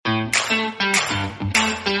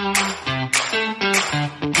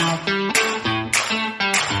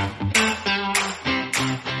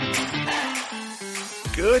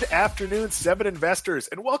afternoon, 7 investors,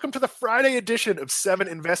 and welcome to the Friday edition of 7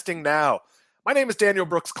 Investing Now. My name is Daniel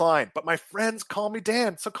Brooks Klein, but my friends call me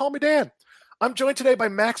Dan, so call me Dan. I'm joined today by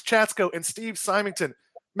Max Chatsko and Steve Symington.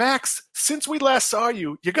 Max, since we last saw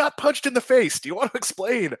you, you got punched in the face. Do you want to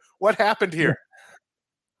explain what happened here?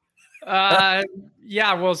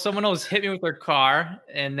 Well, someone else hit me with their car,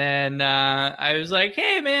 and then I was like,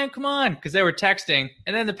 hey, man, come on, because they were texting,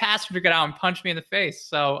 and then the passenger got out and punched me in the face,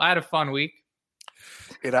 so I had a fun week.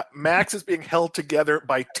 Max is being held together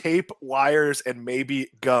by tape, wires, and maybe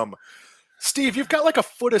gum. Steve, you've got like a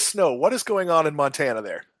foot of snow. What is going on in Montana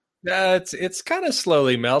there? It's kind of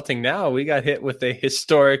slowly melting now. We got hit with a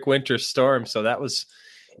historic winter storm, so that was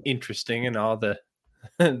interesting, and all the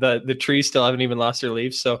trees still haven't even lost their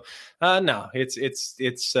leaves. So no,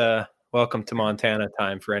 it's welcome to Montana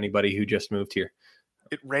time for anybody who just moved here.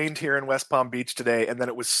 It rained here in West Palm Beach today, and then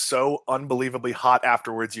it was so unbelievably hot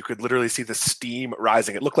afterwards, you could literally see the steam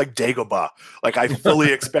rising. It looked like Dagobah. Like I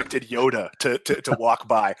fully expected Yoda to walk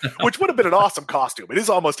by, which would have been an awesome costume. It is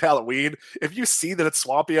almost Halloween. If you see that it's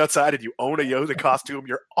swampy outside and you own a Yoda costume,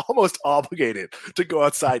 you're almost obligated to go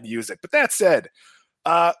outside and use it. But that said,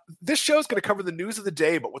 this show is going to cover the news of the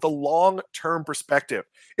day, but with a long-term perspective.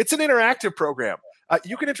 It's an interactive program.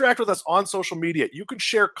 You can interact with us on social media. You can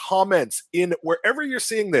share comments in wherever you're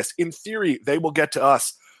seeing this. In theory, they will get to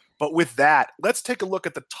us. But with that, let's take a look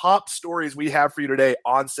at the top stories we have for you today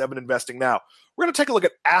on 7 Investing Now. We're going to take a look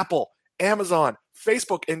at Apple, Amazon,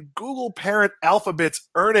 Facebook, and Google parent Alphabet's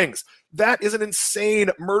earnings. That is an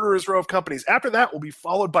insane murderer's row of companies. After that, will be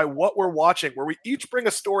followed by What We're Watching, where we each bring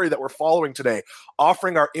a story that we're following today,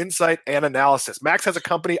 offering our insight and analysis. Max has a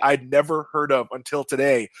company I'd never heard of until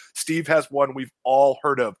today. Steve has one we've all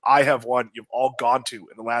heard of. I have one you've all gone to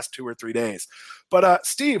in the last 2 or 3 days. But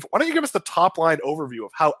Steve, why don't you give us the top line overview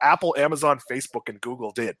of how Apple, Amazon, Facebook, and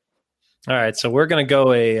Google did? All right, so we're going to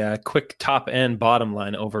go a quick top and bottom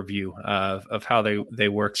line overview of how they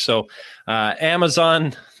work. So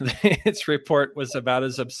Amazon, its report was about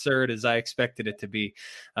as absurd as I expected it to be,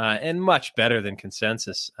 and much better than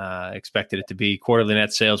consensus expected it to be. Quarterly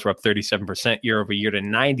net sales were up 37% year over year to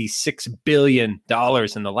 $96 billion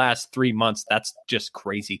in the last 3 months. That's just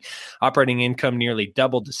crazy. Operating income nearly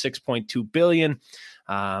doubled to $6.2 billion.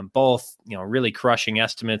 Both, really crushing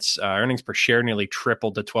estimates. Earnings per share nearly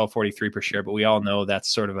tripled to $12.43 per share, but we all know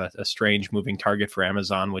that's sort of a strange moving target for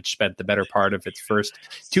Amazon, which spent the better part of its first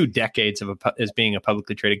 2 decades as being a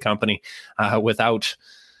publicly traded company without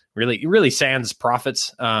really sans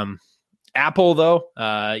profits. Apple, though,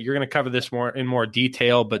 you're going to cover this in more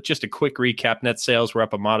detail, but just a quick recap. Net sales were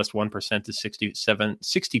up a modest 1% to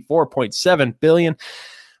 $64.7 billion.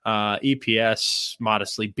 EPS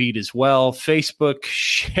modestly beat as well. Facebook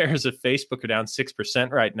shares of Facebook are down 6%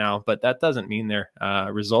 right now, but that doesn't mean their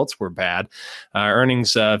results were bad.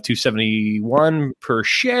 Earnings of $2.71 per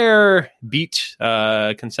share beat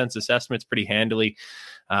consensus estimates pretty handily.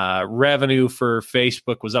 Revenue for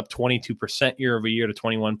Facebook was up 22% year over year to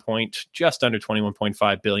just under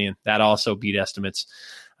 $21.5 billion. That also beat estimates.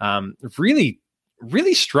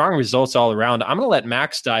 Really strong results all around. I'm going to let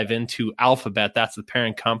Max dive into Alphabet. That's the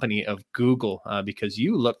parent company of Google, because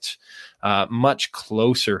you looked much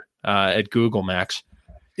closer at Google, Max.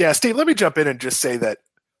 Yeah, Steve, let me jump in and just say that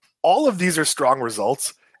all of these are strong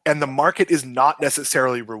results, and the market is not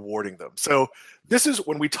necessarily rewarding them. So this is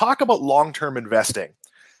when we talk about long-term investing,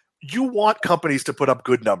 you want companies to put up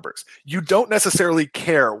good numbers. You don't necessarily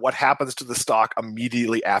care what happens to the stock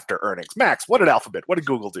immediately after earnings. Max, what did Alphabet, what did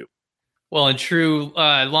Google do? Well, in true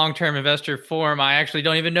long-term investor form, I actually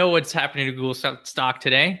don't even know what's happening to Google stock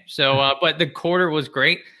today. So, but the quarter was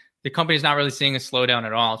great. The company's not really seeing a slowdown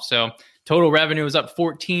at all. So total revenue was up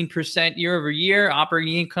 14% year over year.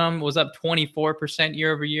 Operating income was up 24%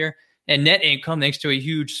 year over year. And net income, thanks to a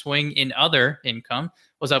huge swing in other income,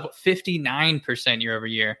 was up 59% year over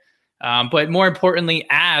year. But more importantly,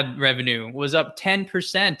 ad revenue was up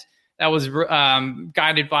 10%. That was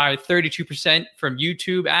guided by 32% from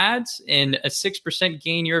YouTube ads and a 6%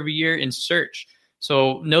 gain year over year in search.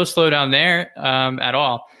 So no slowdown there at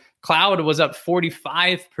all. Cloud was up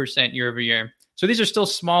 45% year over year. So these are still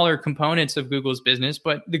smaller components of Google's business,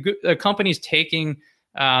 but the company's taking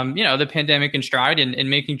the pandemic in stride and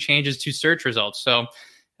making changes to search results. So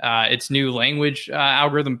its new language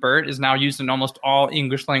algorithm, BERT, is now used in almost all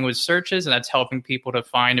English language searches, and that's helping people to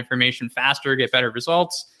find information faster, get better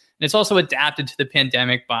results. And it's also adapted to the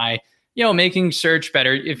pandemic by, making search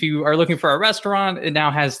better. If you are looking for a restaurant, it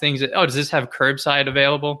now has things that, does this have curbside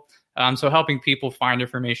available? So helping people find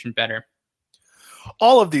information better.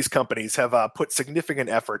 All of these companies have put significant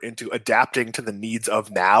effort into adapting to the needs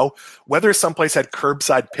of now. Whether someplace had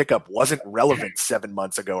curbside pickup wasn't relevant 7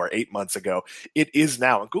 months ago or 8 months ago, it is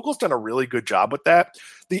now. And Google's done a really good job with that.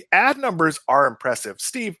 The ad numbers are impressive.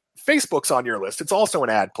 Steve, Facebook's on your list. It's also an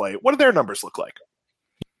ad play. What do their numbers look like?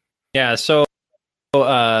 Yeah, so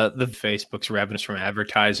the Facebook's revenues from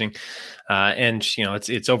advertising, and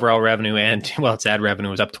its overall revenue and its ad revenue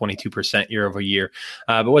was up 22% year over year.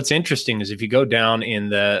 But what's interesting is if you go down in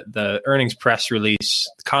the earnings press release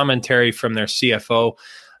commentary from their CFO,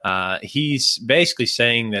 he's basically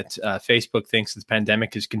saying that Facebook thinks the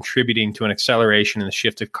pandemic is contributing to an acceleration in the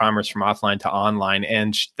shift of commerce from offline to online,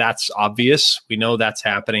 and that's obvious. We know that's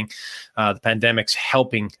happening. The pandemic's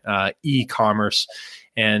helping e-commerce.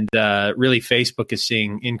 And really, Facebook is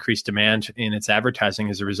seeing increased demand in its advertising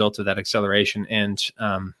as a result of that acceleration. And,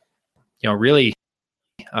 really,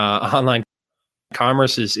 online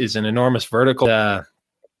commerce is an enormous vertical. There's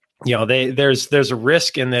a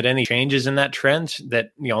risk in that any changes in that trend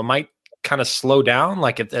that, might kind of slow down,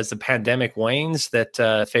 like as the pandemic wanes, that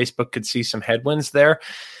Facebook could see some headwinds there.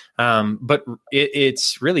 But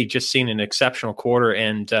it's really just seen an exceptional quarter,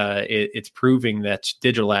 and it's proving that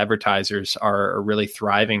digital advertisers are really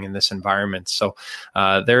thriving in this environment. So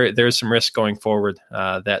there's some risk going forward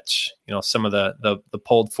that some of the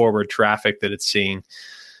pulled forward traffic that it's seeing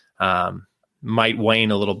might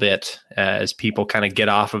wane a little bit as people kind of get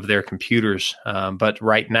off of their computers. But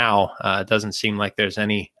right now, it doesn't seem like there's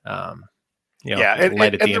any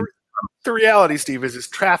light at the end. The reality, Steve, is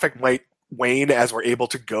traffic might wane as we're able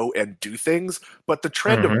to go and do things, but the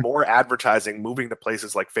trend of more advertising moving to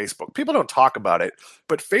places like Facebook, people don't talk about it,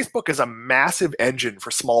 but Facebook is a massive engine for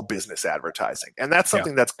small business advertising, and that's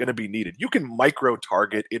something that's going to be needed. You can micro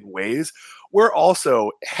target in ways. We're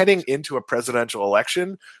also heading into a presidential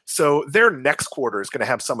election, so their next quarter is going to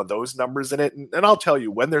have some of those numbers in it. And I'll tell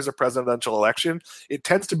you, when there's a presidential election, it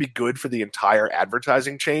tends to be good for the entire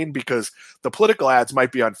advertising chain because the political ads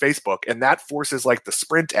might be on Facebook, and that forces like the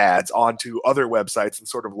Sprint ads onto other websites and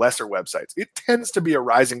sort of lesser websites. It tends to be a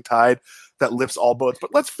rising tide that lifts all boats.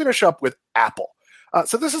 But let's finish up with Apple.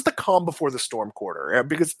 So this is the calm before the storm quarter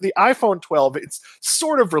because the iPhone 12, it's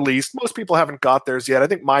sort of released. Most people haven't got theirs yet. I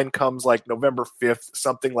think mine comes like November 5th,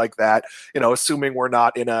 something like that. Assuming we're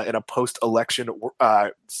not in a post-election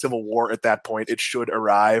civil war at that point, it should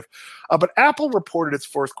arrive. But Apple reported its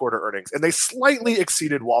fourth quarter earnings, and they slightly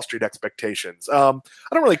exceeded Wall Street expectations. I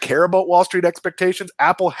don't really care about Wall Street expectations.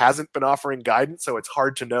 Apple hasn't been offering guidance, so it's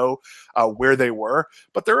hard to know where they were.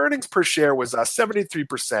 But their earnings per share was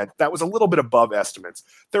 73%. That was a little bit above estimates.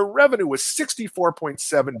 Their revenue was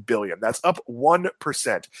 $64.7 billion. That's up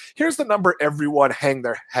 1%. Here's the number everyone hang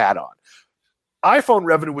their hat on. iPhone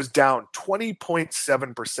revenue was down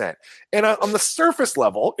 20.7%. And on the surface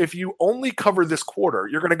level, if you only cover this quarter,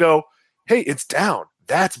 you're going to go, hey, it's down.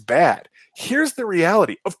 That's bad. Here's the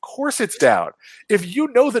reality. Of course it's down. If you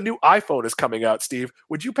know the new iPhone is coming out, Steve,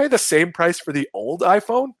 would you pay the same price for the old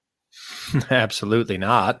iPhone? Absolutely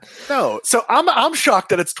not. No. So I'm shocked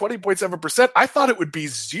that it's 20.7%. I thought it would be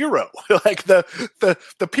zero. Like the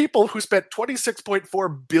people who spent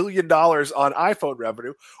 $26.4 billion on iPhone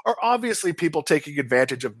revenue are obviously people taking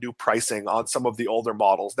advantage of new pricing on some of the older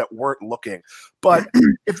models that weren't looking. But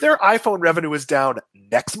if their iPhone revenue is down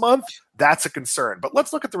next month, that's a concern. But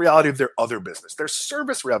let's look at the reality of their other business. Their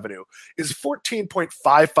service revenue is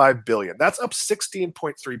 $14.55 billion. That's up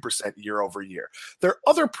 16.3% year over year. Their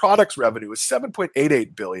other products revenue is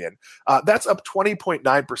 $7.88 billion. That's up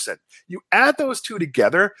 20.9%. You add those two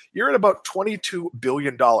together, you're at about $22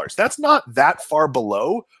 billion. That's not that far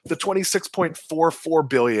below the $26.44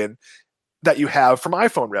 billion that you have from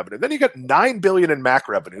iPhone revenue. Then you get $9 billion in Mac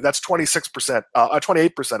revenue. That's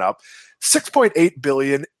 28% up. $6.8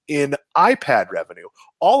 billion in iPad revenue.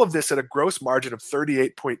 All of this at a gross margin of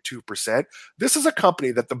 38.2%. This is a company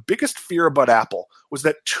that the biggest fear about Apple was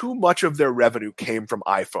that too much of their revenue came from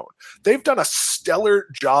iPhone. They've done a stellar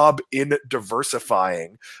job in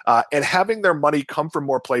diversifying and having their money come from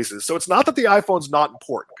more places. So it's not that the iPhone's not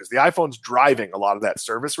important, because the iPhone's driving a lot of that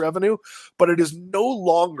service revenue, but it is no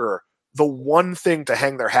longer the one thing to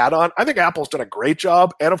hang their hat on. I think Apple's done a great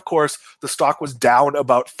job. And of course, the stock was down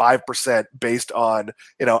about 5% based on,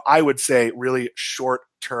 I would say really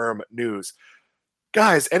short-term news.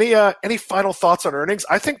 Guys, any final thoughts on earnings?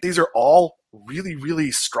 I think these are all really,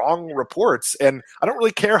 really strong reports. And I don't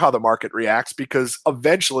really care how the market reacts because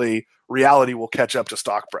eventually reality will catch up to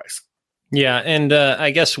stock price. Yeah, and I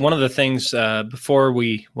guess one of the things before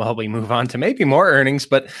we move on to maybe more earnings,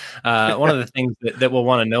 but one of the things that we'll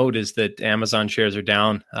want to note is that Amazon shares are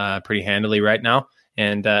down pretty handily right now.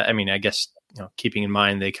 And I guess keeping in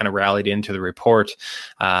mind they kind of rallied into the report.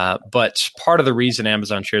 But part of the reason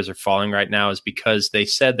Amazon shares are falling right now is because they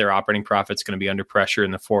said their operating profit's going to be under pressure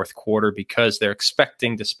in the fourth quarter because they're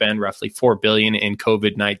expecting to spend roughly $4 billion in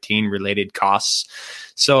COVID-19 related costs.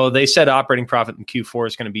 So they said operating profit in Q4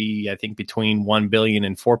 is going to be, I think, between $1 billion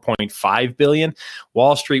and $4.5 billion.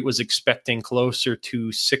 Wall Street was expecting closer to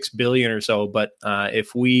 $6 billion or so. But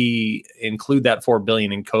if we include that $4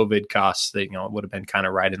 billion in COVID costs, it would have been kind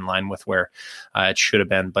of right in line with where it should have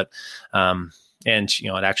been. But and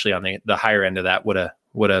it actually on the higher end of that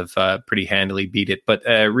would have pretty handily beat it. But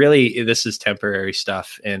really, this is temporary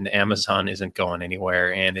stuff, and Amazon isn't going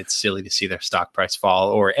anywhere. And it's silly to see their stock price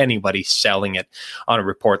fall or anybody selling it on a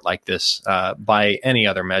report like this. By any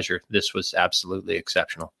other measure, this was absolutely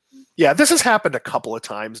exceptional. Yeah, this has happened a couple of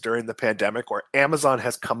times during the pandemic where Amazon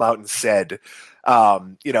has come out and said,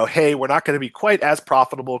 hey, we're not going to be quite as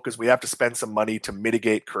profitable because we have to spend some money to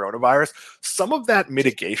mitigate coronavirus. Some of that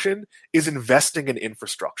mitigation is investing in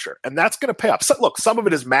infrastructure, and that's going to pay off. So, look, some of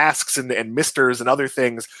it is masks and misters and other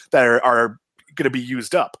things that are going to be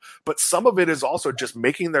used up, but some of it is also just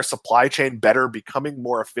making their supply chain better, becoming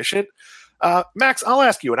more efficient. Max, I'll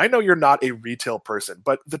ask you, and I know you're not a retail person,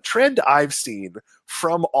 but the trend I've seen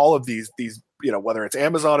from all of these, whether it's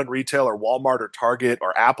Amazon and retail or Walmart or Target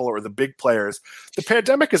or Apple or the big players, the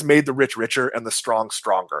pandemic has made the rich richer and the strong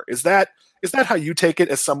stronger. Is that how you take it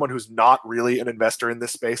as someone who's not really an investor in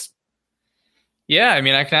this space? Yeah, I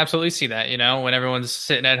mean, I can absolutely see that. When everyone's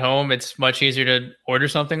sitting at home, it's much easier to order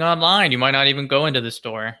something online. You might not even go into the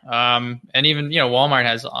store. And even, Walmart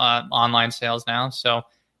has online sales now. So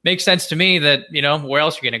makes sense to me that, where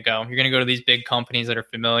else are you going to go? You're going to go to these big companies that are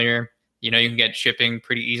familiar. You can get shipping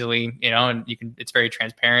pretty easily, and it's very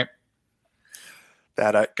transparent.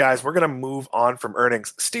 Guys, we're going to move on from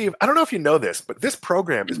earnings. Steve, I don't know if you know this, but this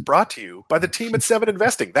program is brought to you by the team at Seven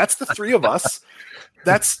Investing. That's the three of us.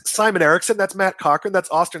 That's Simon Erickson. That's Matt Cochran. That's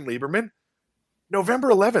Austin Lieberman. November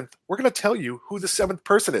 11th, we're going to tell you who the seventh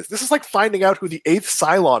person is. This is like finding out who the eighth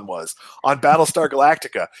Cylon was on Battlestar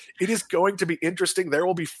Galactica. It is going to be interesting. There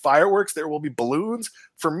will be fireworks. There will be balloons.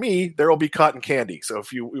 For me, there will be cotton candy. So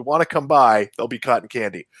if you want to come by, there'll be cotton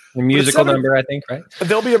candy. A musical number, I think, right?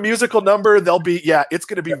 There'll be a musical number. It's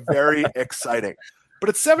going to be very exciting. But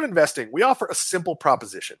at Seven Investing, we offer a simple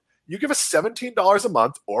proposition. You give us $17 a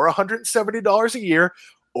month or $170 a year,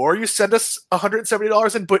 or you send us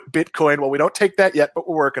 $170 in Bitcoin. Well, we don't take that yet, but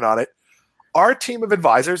we're working on it. Our team of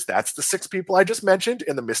advisors, that's the 6 people I just mentioned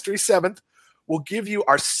in the Mystery Seventh, will give you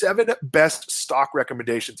our 7 best stock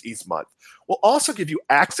recommendations each month. We'll also give you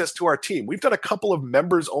access to our team. We've done a couple of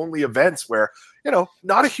members-only events where,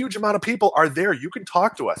 not a huge amount of people are there. You can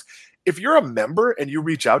talk to us. If you're a member and you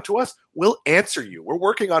reach out to us, we'll answer you. We're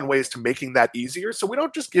working on ways to making that easier. So we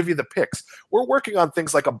don't just give you the picks. We're working on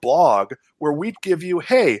things like a blog where we give you,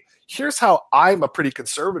 hey, here's how I'm a pretty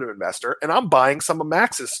conservative investor and I'm buying some of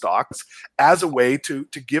Max's stocks as a way to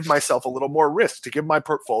give myself a little more risk, to give my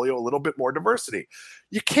portfolio a little bit more diversity.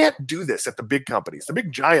 You can't do this at the big companies, the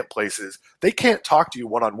big giant places. They can't talk to you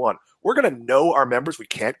one-on-one. We're going to know our members. We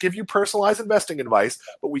can't give you personalized investing advice,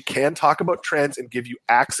 but we can talk about trends and give you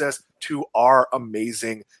access to our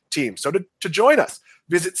amazing team. So to join us,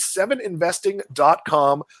 visit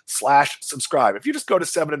seveninvesting.com/subscribe. If you just go to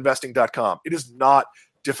seveninvesting.com, it is not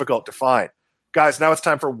difficult to find. Guys, now it's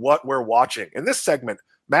time for what we're watching. In this segment,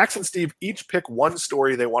 Max and Steve each pick one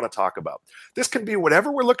story they want to talk about. This can be whatever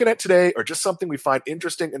we're looking at today or just something we find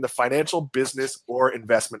interesting in the financial, business, or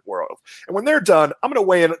investment world. And when they're done, I'm going to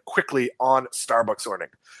weigh in quickly on Starbucks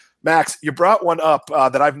earnings. Max, you brought one up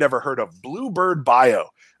that I've never heard of, Bluebird Bio.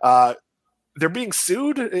 They're being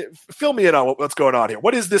sued? Fill me in on what's going on here.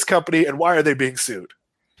 What is this company and why are they being sued?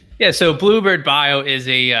 Yeah, so Bluebird Bio is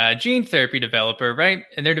a gene therapy developer, right?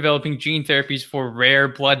 And they're developing gene therapies for rare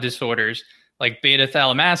blood disorders like beta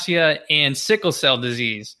thalassemia and sickle cell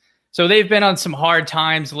disease. So they've been on some hard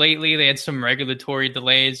times lately. They had some regulatory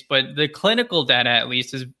delays, but the clinical data at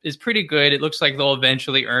least is pretty good. It looks like they'll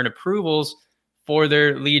eventually earn approvals for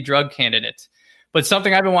their lead drug candidate. But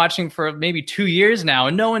something I've been watching for maybe 2 years now,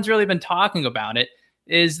 and no one's really been talking about it,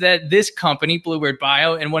 is that this company, Bluebird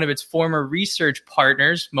Bio, and one of its former research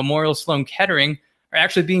partners, Memorial Sloan Kettering, are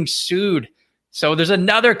actually being sued. So there's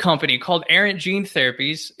another company called Errant Gene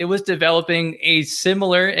Therapies. It was developing a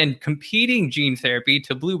similar and competing gene therapy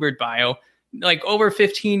to Bluebird Bio like over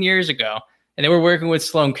 15 years ago. And they were working with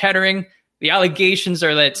Sloan Kettering. The allegations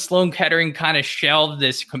are that Sloan Kettering kind of shelved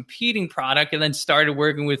this competing product and then started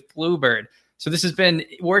working with Bluebird. So this has been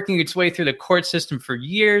working its way through the court system for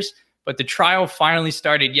years, but the trial finally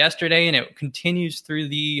started yesterday and it continues through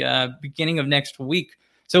the beginning of next week.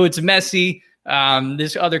 So it's messy.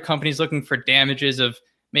 This other company's looking for damages of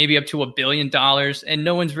maybe up to $1 billion, and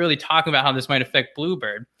no one's really talking about how this might affect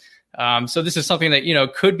Bluebird. So this is something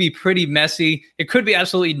that, could be pretty messy. It could be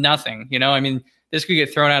absolutely nothing. I mean, this could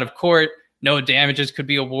get thrown out of court. No damages could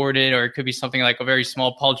be awarded, or it could be something like a very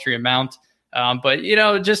small, paltry amount. But,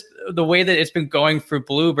 just the way that it's been going for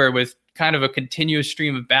Bluebird with kind of a continuous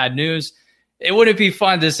stream of bad news, it wouldn't be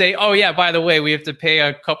fun to say, oh, yeah, by the way, we have to pay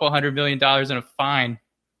a couple $100 million in a fine.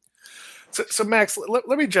 So Max, let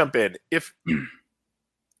me jump in. If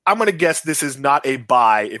I'm going to guess this is not a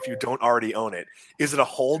buy if you don't already own it. Is it a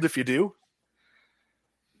hold if you do?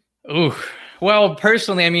 Ooh. Well,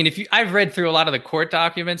 personally, I mean, I've read through a lot of the court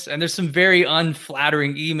documents, and there's some very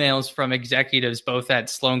unflattering emails from executives both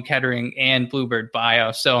at Sloan Kettering and Bluebird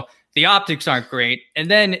Bio. So the optics aren't great.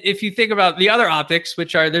 And then if you think about the other optics,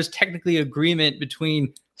 which are there's technically agreement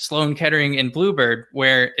between Sloan Kettering and Bluebird,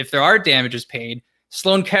 where if there are damages paid,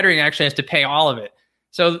 Sloan Kettering actually has to pay all of it.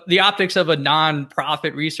 So the optics of a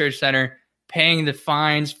non-profit research center paying the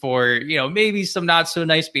fines for, maybe some not so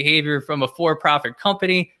nice behavior from a for-profit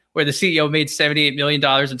company where the CEO made $78 million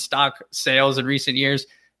in stock sales in recent years.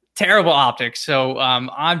 Terrible optics. So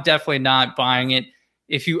I'm definitely not buying it.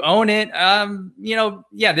 If you own it,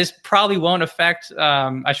 this probably won't affect,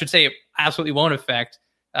 I should say it absolutely won't affect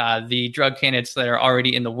the drug candidates that are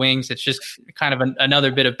already in the wings. It's just kind of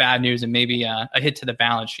another bit of bad news and maybe a hit to the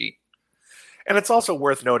balance sheet. And it's also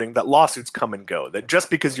worth noting that lawsuits come and go, that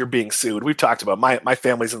just because you're being sued, we've talked about my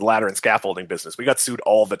family's in the ladder and scaffolding business. We got sued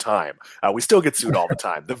all the time. We still get sued all the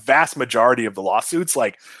time. The vast majority of the lawsuits,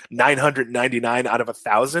 like 999 out of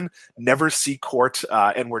 1,000, never see court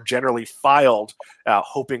and were generally filed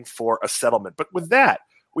hoping for a settlement. But with that,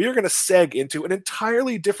 we are going to seg into an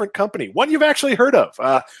entirely different company, one you've actually heard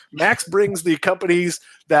of. Max brings the companies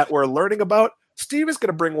that we're learning about. Steve is going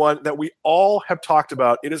to bring one that we all have talked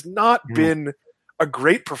about. It has not been a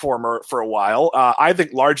great performer for a while. I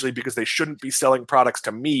think largely because they shouldn't be selling products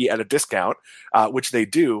to me at a discount, which they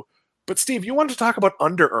do. But Steve, you wanted to talk about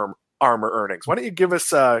Under Armour earnings. Why don't you give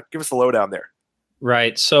us a lowdown there?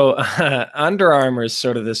 Right. So Under Armour is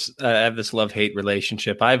sort of this, have this love-hate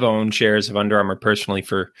relationship. I've owned shares of Under Armour personally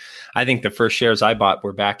for, I think the first shares I bought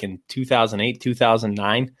were back in 2008,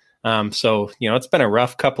 2009. So, it's been a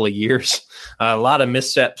rough couple of years, a lot of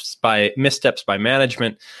missteps by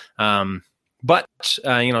management. But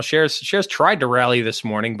shares tried to rally this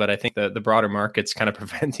morning, but I think the broader market's kind of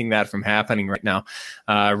preventing that from happening right now.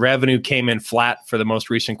 Revenue came in flat for the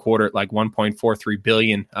most recent quarter at like $1.43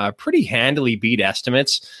 billion, pretty handily beat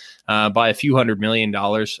estimates by a few $100 million.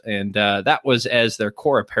 And that was as their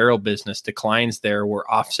core apparel business declines there were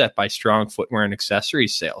offset by strong footwear and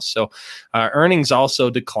accessories sales. So earnings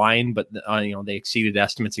also declined, but they exceeded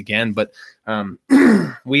estimates again. But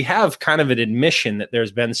we have kind of an admission that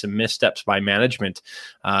there's been some missteps by management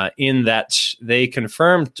in that they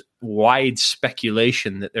confirmed wide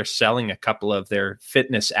speculation that they're selling a couple of their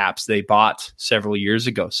fitness apps they bought several years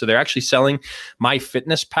ago. So they're actually selling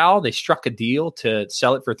MyFitnessPal. They struck a deal to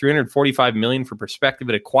sell it for $345 million. For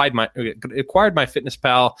perspective, it acquired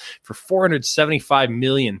MyFitnessPal for $475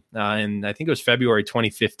 million, and I think it was February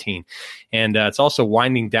 2015. And it's also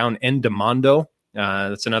winding down Endomondo.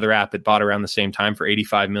 That's another app it bought around the same time for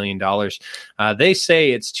 $85 million. They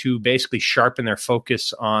say it's to basically sharpen their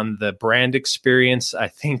focus on the brand experience. I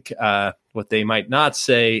think what they might not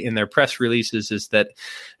say in their press releases is that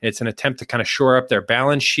it's an attempt to kind of shore up their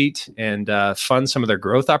balance sheet and fund some of their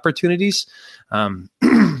growth opportunities.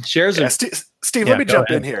 Shares. Yeah, Steve, let me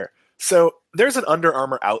jump in here. So there's an Under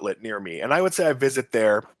Armour outlet near me, and I would say I visit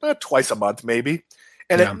there twice a month, maybe.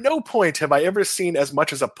 And at no point have I ever seen as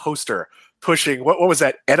much as a poster pushing what was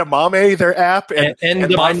that, Edamame, their app, and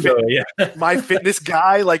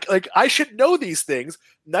MyFitnessGuy. Like I should know these things.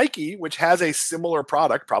 Nike, which has a similar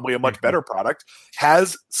product, probably a much better product,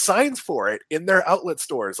 has signs for it in their outlet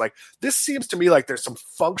stores. Like, this seems to me like there's some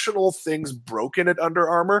functional things broken at Under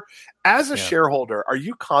Armour. As a shareholder, are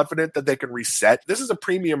you confident that they can reset? This is a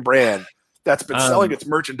premium brand that's been selling its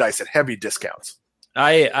merchandise at heavy discounts.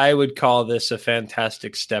 I would call this a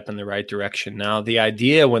fantastic step in the right direction. Now, the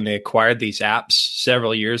idea when they acquired these apps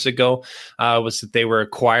several years ago was that they were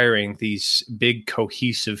acquiring these big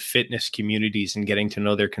cohesive fitness communities and getting to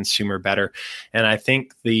know their consumer better. And I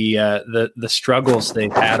think the struggles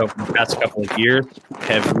they've had over the past couple of years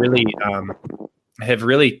have really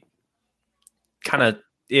kind of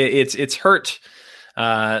it's hurt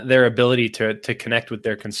their ability to connect with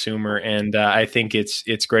their consumer. And I think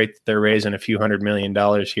it's great that they're raising a few $100 million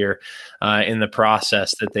here in the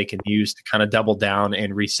process that they can use to kind of double down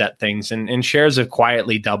and reset things. And shares have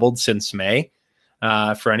quietly doubled since May.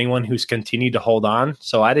 for anyone who's continued to hold on.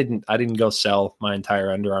 So I didn't go sell my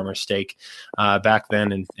entire Under Armour stake back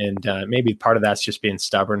then, and maybe part of that's just being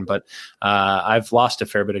stubborn. But I've lost a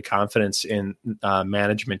fair bit of confidence in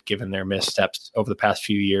management given their missteps over the past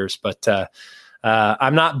few years. But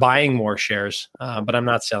I'm not buying more shares, but I'm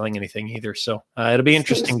not selling anything either. So it'll be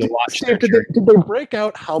interesting to watch. Steve, did they break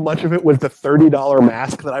out how much of it was the $30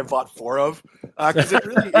 mask that I bought 4 of? Because it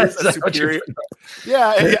really is a superior.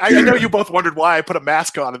 Yeah, I know you both wondered why I put a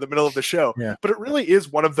mask on in the middle of the show, but it really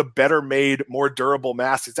is one of the better made, more durable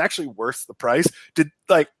masks. It's actually worth the price.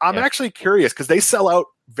 I'm actually curious because they sell out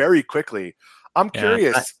very quickly. I'm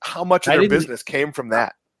curious how much of their business came from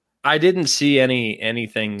that. I didn't see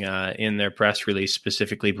anything in their press release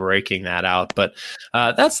specifically breaking that out, but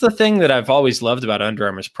that's the thing that I've always loved about Under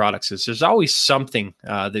Armour's products is there's always something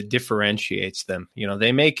that differentiates them. You know,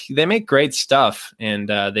 they make great stuff, and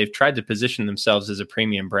they've tried to position themselves as a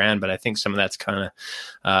premium brand, but I think some of that's kind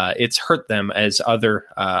of it's hurt them as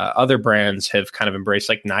other brands have kind of embraced,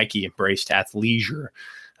 like Nike embraced athleisure.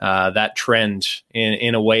 That trend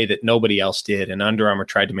in a way that nobody else did. And Under Armour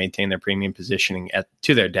tried to maintain their premium positioning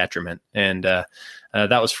to their detriment. And that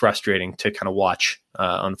was frustrating to kind of watch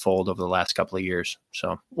unfold over the last couple of years.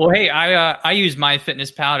 So, well, hey, I use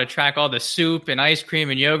MyFitnessPal to track all the soup and ice cream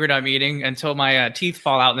and yogurt I'm eating until my teeth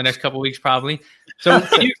fall out in the next couple of weeks, probably. So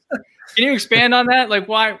can you expand on that? Like,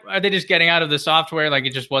 why are they just getting out of the software? Like,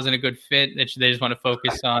 it just wasn't a good fit. They just want to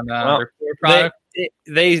focus on their core product.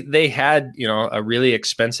 They had, a really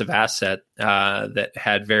expensive asset that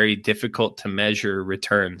had very difficult to measure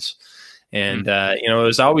returns. And, it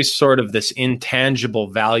was always sort of this intangible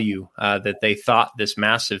value that they thought this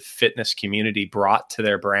massive fitness community brought to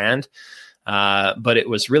their brand. But it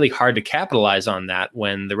was really hard to capitalize on that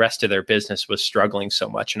when the rest of their business was struggling so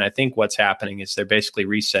much. And I think what's happening is they're basically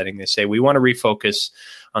resetting. They say, we want to refocus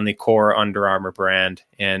on the core Under Armour brand.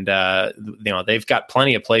 And, they've got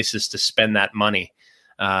plenty of places to spend that money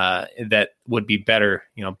that would be better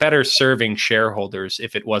serving shareholders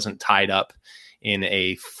if it wasn't tied up in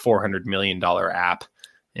a $400 million app.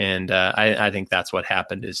 And I think that's what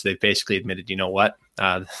happened is they basically admitted, you know what,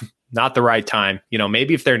 not the right time.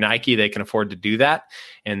 Maybe if they're Nike, they can afford to do that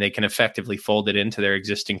and they can effectively fold it into their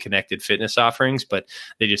existing connected fitness offerings, but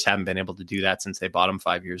they just haven't been able to do that since they bought them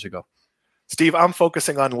 5 years ago. Steve, I'm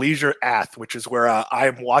focusing on Leisure Ath, which is where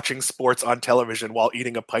I'm watching sports on television while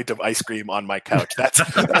eating a pint of ice cream on my couch.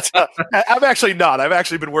 I'm actually not. I've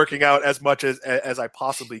actually been working out as much as I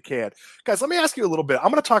possibly can. Guys, let me ask you a little bit.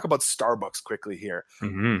 I'm going to talk about Starbucks quickly here.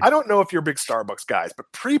 Mm-hmm. I don't know if you're big Starbucks guys,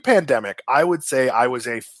 but pre-pandemic, I would say I was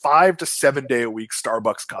a 5 to 7 day a week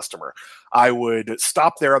Starbucks customer. I would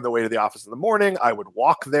stop there on the way to the office in the morning. I would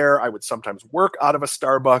walk there. I would sometimes work out of a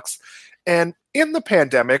Starbucks. And in the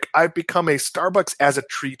pandemic, I've become a Starbucks as a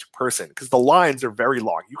treat person because the lines are very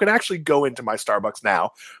long. You can actually go into my Starbucks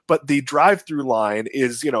now, but the drive-through line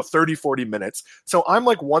is, 30, 40 minutes. So I'm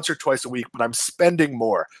like once or twice a week, but I'm spending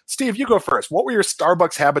more. Steve, you go first. What were your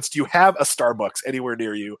Starbucks habits? Do you have a Starbucks anywhere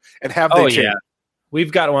near you? And have they changed? Yeah.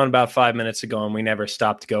 We've got one about 5 minutes ago and we never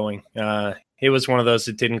stopped going. It was one of those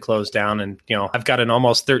that didn't close down. And, I've got an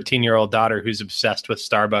almost 13-year-old daughter who's obsessed with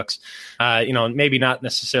Starbucks. Maybe not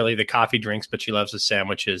necessarily the coffee drinks, but she loves the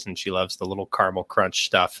sandwiches and she loves the little caramel crunch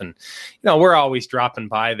stuff. And, we're always dropping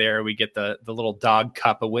by there. We get the little dog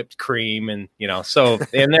cup of whipped cream and,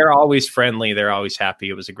 and they're always friendly. They're always happy.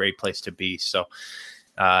 It was a great place to be. So,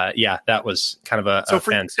 that was kind of a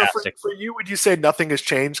fantastic. So for you, would you say nothing has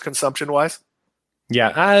changed consumption-wise?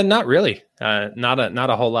 Yeah, not really. Not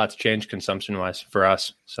a whole lot's changed consumption-wise for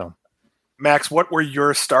us. So, Max, what were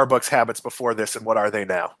your Starbucks habits before this, and what are they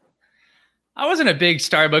now? I wasn't a big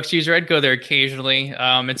Starbucks user. I'd go there occasionally.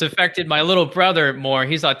 It's affected my little brother more.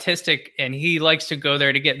 He's autistic, and he likes to go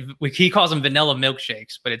there to get. He calls them vanilla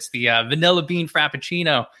milkshakes, but it's the vanilla bean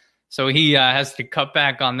frappuccino. So he has to cut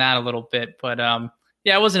back on that a little bit. But I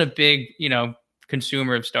wasn't a big,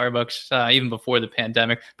 consumer of Starbucks even before the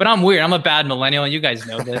pandemic. But I'm weird. I'm a bad millennial. You guys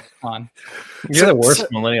know this. You're the worst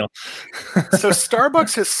millennial. So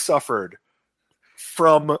Starbucks has suffered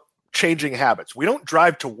from changing habits. We don't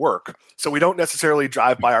drive to work, so we don't necessarily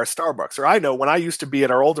drive by our Starbucks. Or I know when I used to be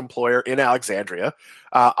at our old employer in Alexandria,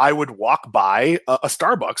 I would walk by a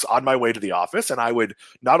Starbucks on my way to the office, and I would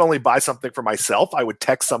not only buy something for myself, I would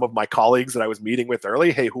text some of my colleagues that I was meeting with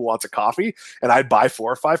early, hey, who wants a coffee? And I'd buy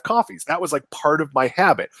 4 or 5 coffees. That was like part of my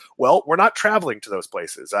habit. Well, we're not traveling to those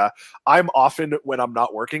places. I'm often, when I'm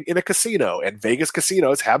not working, in a casino, and Vegas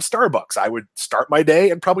casinos have Starbucks. I would start my day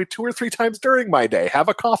and probably 2 or 3 times during my day have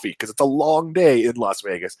a coffee because it's a long day in Las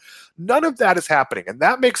Vegas. None of that is happening, and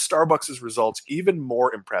that makes Starbucks' results even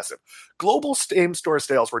more impressive. Global same-store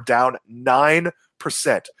sales were down 9%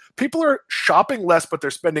 30%. People are shopping less, but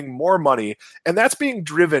they're spending more money, and that's being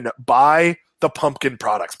driven by the pumpkin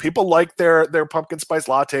products. People like their pumpkin spice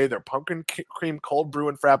latte, their pumpkin cream cold brew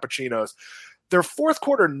and frappuccinos. Their fourth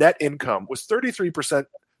quarter net income was 33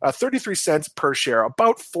 cents per share,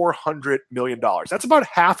 about $400 million. That's about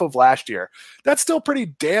half of last year. That's still pretty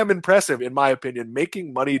damn impressive, in my opinion,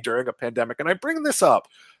 making money during a pandemic. And I bring this up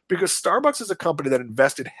because Starbucks is a company that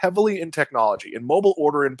invested heavily in technology, in mobile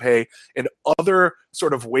order and pay, and other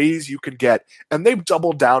sort of ways you could get. And they've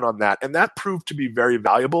doubled down on that. And that proved to be very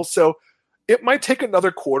valuable. So it might take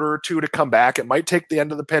another quarter or two to come back. It might take the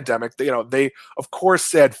end of the pandemic. They, of course,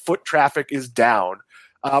 said foot traffic is down.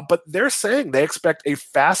 But they're saying they expect a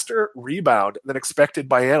faster rebound than expected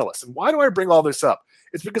by analysts. And why do I bring all this up?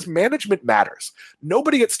 It's because management matters.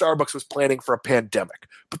 Nobody at Starbucks was planning for a pandemic,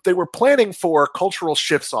 but they were planning for cultural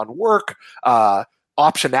shifts on work,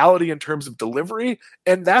 optionality in terms of delivery,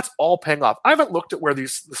 and that's all paying off. I haven't looked at where the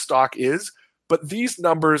stock is, but these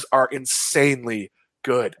numbers are insanely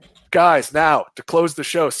good. Guys, now to close the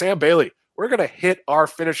show, Sam Bailey, we're going to hit our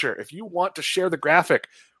finisher. If you want to share the graphic,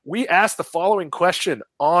 we asked the following question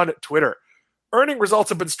on Twitter. Earning results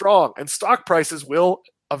have been strong, and stock prices will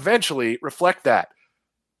eventually reflect that.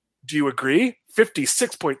 Do you agree?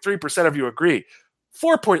 56.3% of you agree.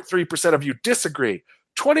 4.3% of you disagree.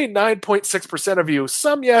 29.6% of you,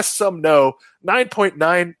 some yes, some no.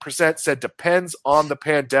 9.9% said depends on the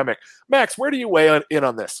pandemic. Max, where do you weigh in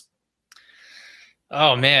on this?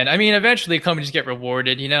 Oh, man. I mean, eventually companies get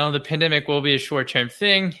rewarded. The pandemic will be a short-term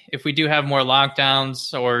thing. If we do have more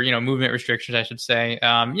lockdowns or, movement restrictions, I should say,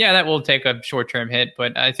 that will take a short-term hit.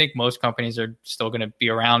 But I think most companies are still going to be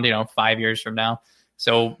around, 5 years from now.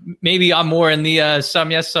 So maybe I'm more in the some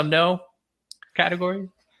yes, some no category.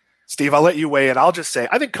 Steve, I'll let you weigh in. I'll just say,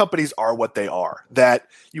 I think companies are what they are. That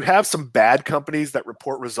you have some bad companies that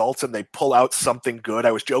report results and they pull out something good.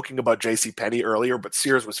 I was joking about JCPenney earlier, but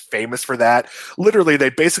Sears was famous for that. Literally,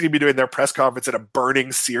 they'd basically be doing their press conference at a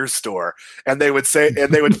burning Sears store. And they would say,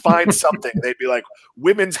 and they would find something. They'd be like,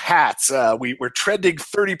 women's hats. We're trending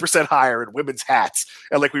 30% higher in women's hats.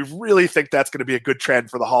 And we really think that's going to be a good trend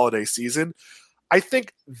for the holiday season. I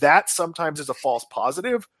think that sometimes is a false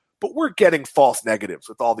positive, but we're getting false negatives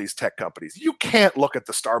with all these tech companies. You can't look at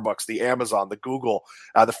the Starbucks, the Amazon, the Google,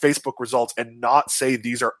 the Facebook results and not say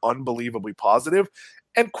these are unbelievably positive.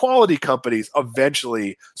 And quality companies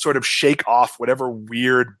eventually sort of shake off whatever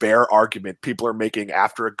weird bear argument people are making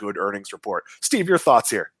after a good earnings report. Steve, your thoughts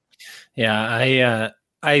here? Yeah,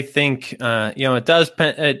 I think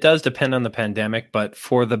it does depend on the pandemic, but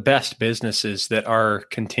for the best businesses that are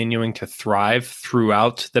continuing to thrive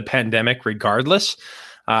throughout the pandemic, regardless,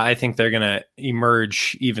 I think they're going to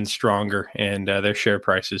emerge even stronger, and their share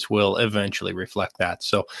prices will eventually reflect that.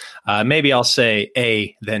 So maybe I'll say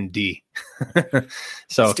A, then D.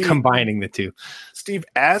 So Steve, combining the two. Steve,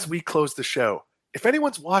 as we close the show, if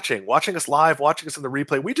anyone's watching us live, watching us in the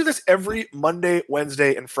replay, we do this every Monday,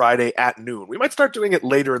 Wednesday, and Friday at noon. We might start doing it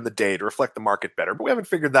later in the day to reflect the market better, but we haven't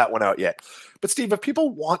figured that one out yet. But Steve, if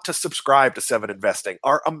people want to subscribe to 7 Investing,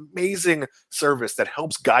 our amazing service that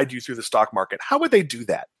helps guide you through the stock market, how would they do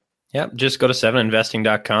that? Yep. Just go to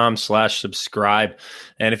 7investing.com/subscribe.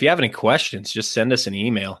 And if you have any questions, just send us an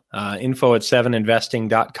email,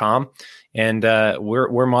 info@7investing.com. And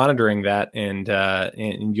we're monitoring that,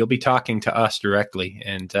 and you'll be talking to us directly.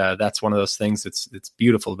 And that's one of those things that's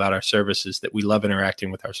beautiful about our services, that we love interacting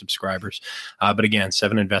with our subscribers. But again,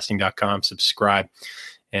 7investing.com, subscribe.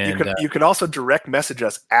 And you can also direct message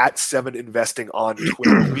us at 7Investing on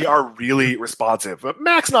Twitter. We are really responsive. But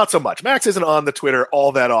Max, not so much. Max isn't on the Twitter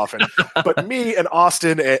all that often. But me and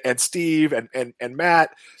Austin and Steve and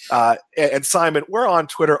Matt and Simon, we're on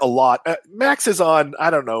Twitter a lot. Max is on, I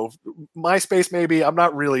don't know, MySpace maybe. I'm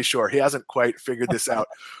not really sure. He hasn't quite figured this out.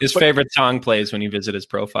 His favorite song plays when you visit his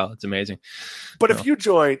profile. It's amazing. But if you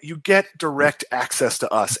join, you get direct access to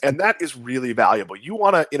us, and that is really valuable. You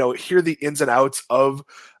want to, hear the ins and outs of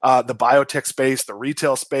the biotech space, the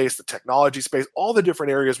retail space, the technology space, all the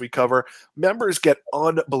different areas we cover. Members get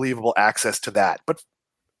unbelievable access to that. But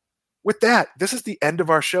with that, this is the end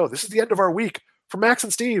of our show. This is the end of our week. For Max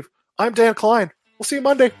and Steve, I'm Dan Klein. We'll see you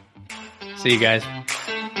Monday. See you guys.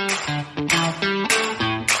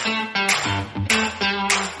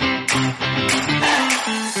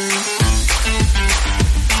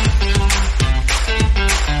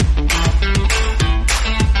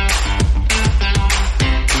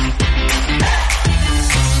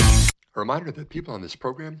 A reminder that people on this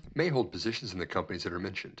program may hold positions in the companies that are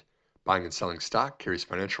mentioned. Buying and selling stock carries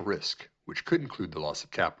financial risk, which could include the loss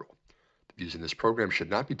of capital. The views in this program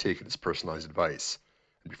should not be taken as personalized advice.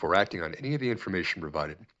 And before acting on any of the information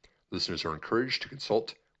provided, Listeners are encouraged to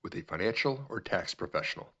consult with a financial or tax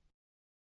professional.